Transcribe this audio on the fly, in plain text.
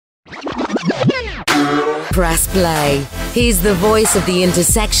Press play. He's the voice of the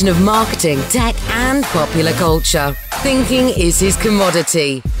intersection of marketing, tech, and popular culture. Thinking is his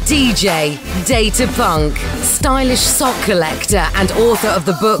commodity. DJ, data punk, stylish sock collector, and author of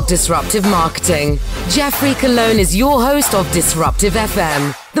the book Disruptive Marketing. Geoffrey Cologne is your host of Disruptive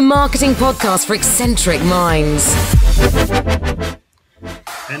FM, the marketing podcast for eccentric minds.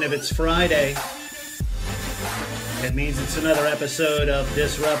 And if it's Friday, it means it's another episode of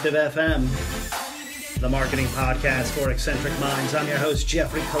Disruptive FM, the marketing podcast for eccentric minds. I'm your host,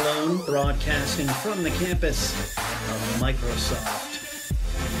 Geoffrey Cologne, broadcasting from the campus of Microsoft.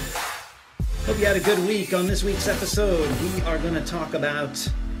 Hope you had a good week. On this week's episode, we are going to talk about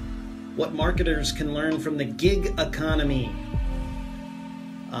what marketers can learn from the gig economy.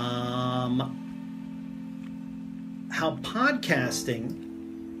 How podcasting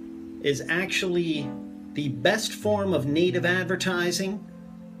is actually the best form of native advertising,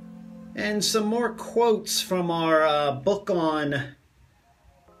 and some more quotes from our book on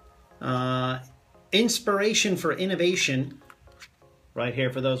inspiration for innovation, right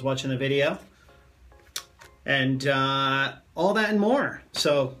here for those watching the video, and all that and more.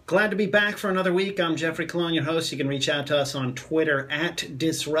 So glad to be back for another week. I'm Geoffrey Cologne, your host. You can reach out to us on Twitter at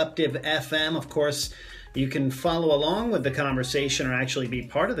Disruptive FM. Of course, you can follow along with the conversation or actually be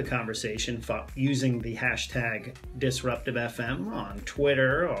part of the conversation using the hashtag DisruptiveFM on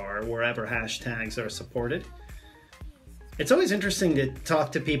Twitter or wherever hashtags are supported. It's always interesting to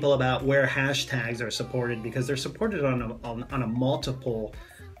talk to people about where hashtags are supported because they're supported on a multiple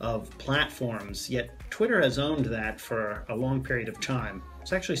of platforms, yet Twitter has owned that for a long period of time.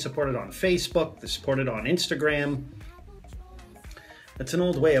 It's actually supported on Facebook, it's supported on Instagram. It's an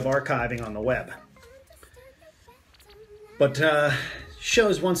old way of archiving on the web. But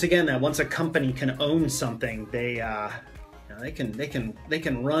shows once again that once a company can own something, they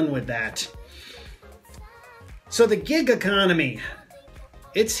can run with that. So the gig economy,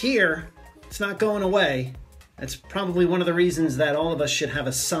 it's here. It's not going away. That's probably one of the reasons that all of us should have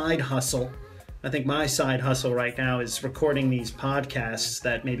a side hustle. I think my side hustle right now is recording these podcasts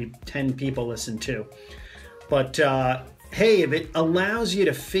that maybe 10 people listen to. But hey, if it allows you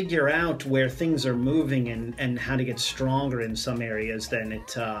to figure out where things are moving and how to get stronger in some areas, then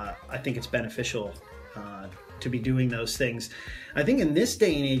I think it's beneficial to be doing those things. I think in this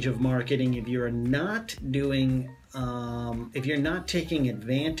day and age of marketing, if you're not taking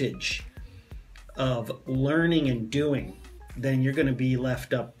advantage of learning and doing, then you're going to be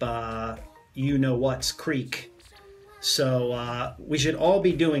left up you-know-what's creek. So we should all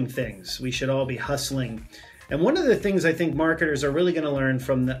be doing things. We should all be hustling. And one of the things I think marketers are really going to learn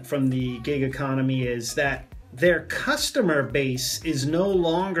from the gig economy is that their customer base is no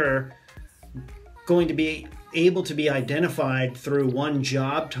longer going to be able to be identified through one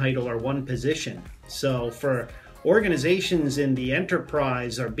job title or one position. So for organizations in the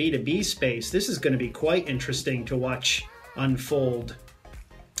enterprise or B2B space, this is going to be quite interesting to watch unfold.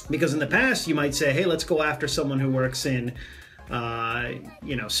 Because in the past, you might say, hey, let's go after someone who works in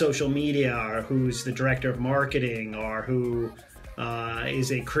social media, or who's the director of marketing, or who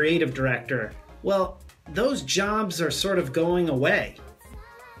is a creative director. Well, those jobs are sort of going away.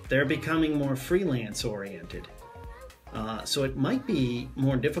 They're becoming more freelance oriented. So it might be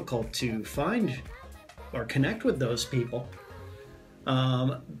more difficult to find or connect with those people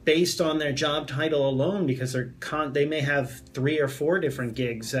based on their job title alone, because they may have 3 or 4 different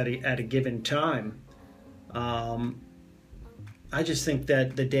gigs at a given time. I just think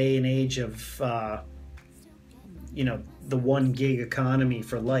that the day and age of, the one gig economy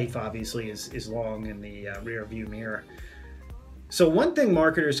for life obviously is long in the rear view mirror. So one thing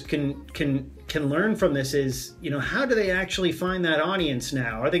marketers can learn from this is, how do they actually find that audience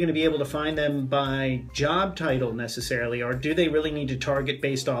now? Are they going to be able to find them by job title necessarily, or do they really need to target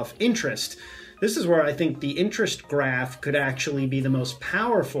based off interest? This is where I think the interest graph could actually be the most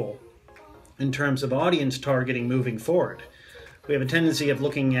powerful in terms of audience targeting moving forward. We have a tendency of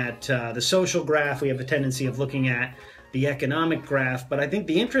looking at the social graph. We have a tendency of looking at the economic graph. But I think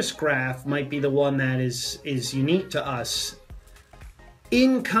the interest graph might be the one that is unique to us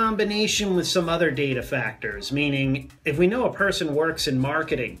in combination with some other data factors. Meaning, if we know a person works in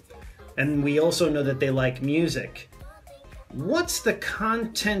marketing and we also know that they like music, what's the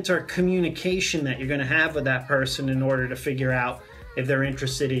content or communication that you're going to have with that person in order to figure out if they're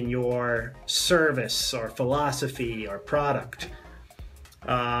interested in your service or philosophy or product?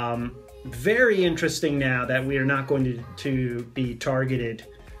 Very interesting now that we are not going to be targeted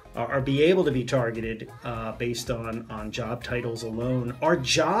or be able to be targeted based on job titles alone or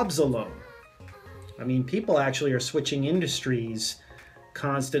jobs alone. I mean, people actually are switching industries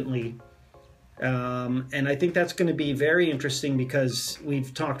constantly And I think that's going to be very interesting because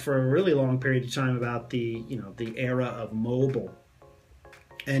we've talked for a really long period of time about the era of mobile.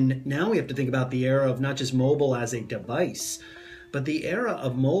 And now we have to think about the era of not just mobile as a device, but the era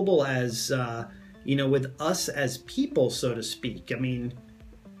of mobile as, with us as people, so to speak. I mean,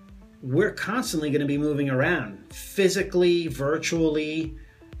 we're constantly going to be moving around physically, virtually,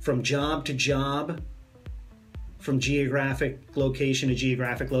 from job to job, from geographic location to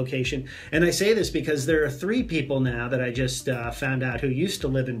geographic location. And I say this because there are 3 people now that I just found out who used to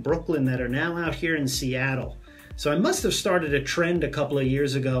live in Brooklyn that are now out here in Seattle. So I must have started a trend a couple of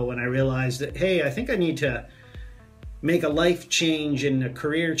years ago when I realized that, hey, I think I need to make a life change and a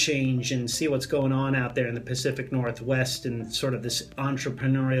career change and see what's going on out there in the Pacific Northwest and sort of this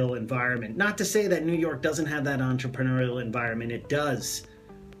entrepreneurial environment. Not to say that New York doesn't have that entrepreneurial environment, it does.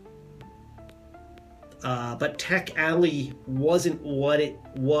 But Tech Alley wasn't what it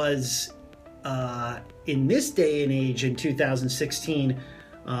was in this day and age in 2016,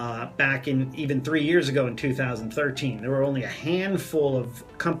 back in even 3 years ago in 2013. There were only a handful of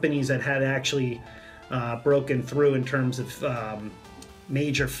companies that had actually broken through in terms of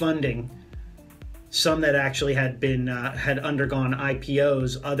major funding. Some that actually had undergone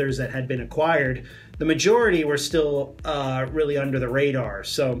IPOs, others that had been acquired. The majority were still really under the radar.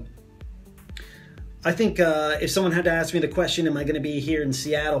 So I think if someone had to ask me the question, am I going to be here in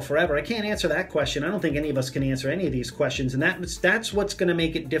Seattle forever? I can't answer that question. I don't think any of us can answer any of these questions. And that's what's going to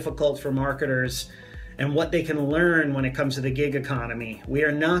make it difficult for marketers and what they can learn when it comes to the gig economy. We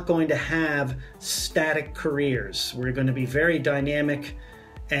are not going to have static careers. We're going to be very dynamic,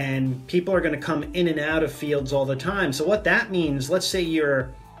 and people are going to come in and out of fields all the time. So what that means, let's say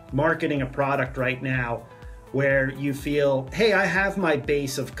you're marketing a product right now where you feel, hey, I have my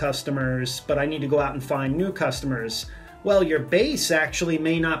base of customers, but I need to go out and find new customers. Well, your base actually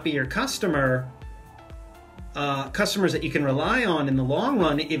may not be your customers that you can rely on in the long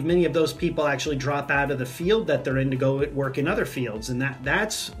run if many of those people actually drop out of the field that they're in to go work in other fields. And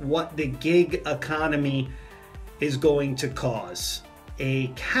that's what the gig economy is going to cause. A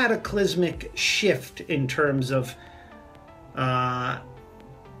cataclysmic shift in terms of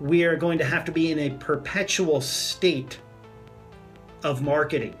we are going to have to be in a perpetual state of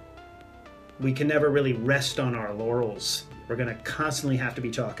marketing. We can never really rest on our laurels. We're going to constantly have to be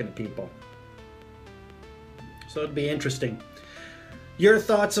talking to people. So it'd be interesting. Your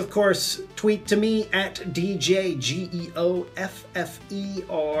thoughts, of course, tweet to me at DJGeoffe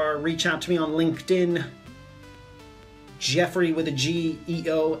or reach out to me on LinkedIn. Geoffrey with a G,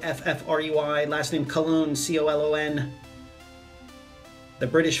 Eoffrey, last name Colon, Colon. The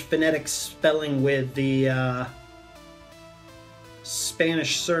British phonetic spelling with the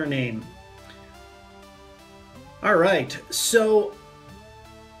Spanish surname. All right, so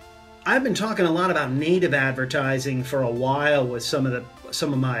I've been talking a lot about native advertising for a while with some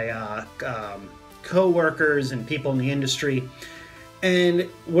of my co-workers and people in the industry, and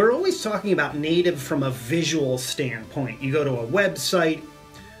we're always talking about native from a visual standpoint. You go to a website,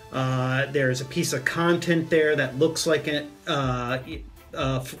 there's a piece of content there that looks like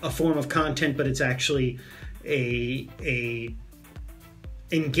a form of content, but it's actually a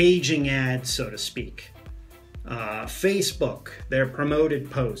engaging ad, so to speak. Facebook, their promoted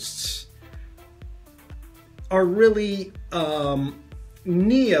posts are really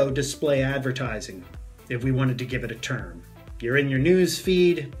neo-display advertising, if we wanted to give it a term. You're in your news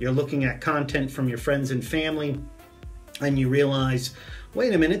feed, you're looking at content from your friends and family, and you realize,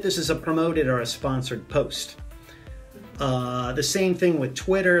 wait a minute, this is a promoted or a sponsored post. The same thing with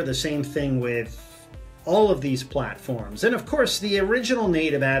Twitter, the same thing with all of these platforms. And of course, the original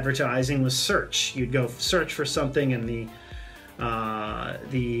native advertising was search. You'd go search for something, and the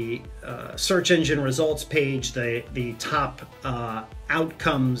search engine results page, the top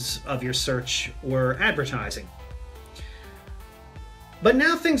outcomes of your search were advertising. But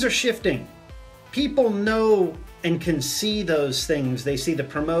now things are shifting. People know and can see those things. They see the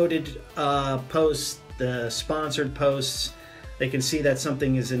promoted posts, the sponsored posts. They can see that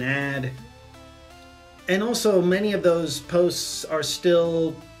something is an ad. And also, many of those posts are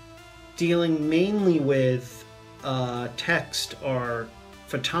still dealing mainly with text or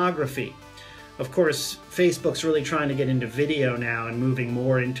photography. Of course, Facebook's really trying to get into video now and moving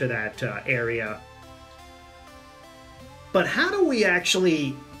more into that area. But how do we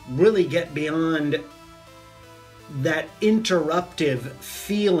actually really get beyond that interruptive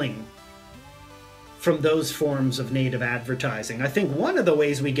feeling from those forms of native advertising? I think one of the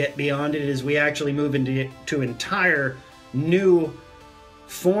ways we get beyond it is we actually move into entire new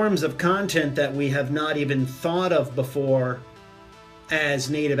forms of content that we have not even thought of before as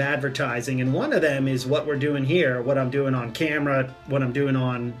native advertising, and one of them is what we're doing here, what I'm doing on camera, what I'm doing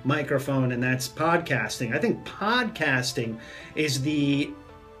on microphone, and that's podcasting. I think podcasting is the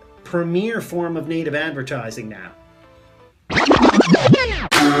premier form of native advertising now.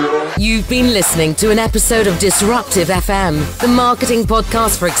 You've been listening to an episode of Disruptive FM, the marketing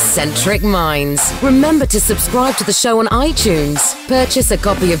podcast for eccentric minds. Remember to subscribe to the show on iTunes. Purchase a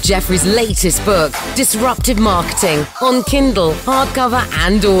copy of Geoffrey's latest book, Disruptive Marketing, on Kindle, hardcover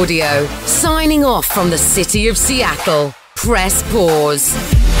and audio. Signing off from the city of Seattle. Press pause.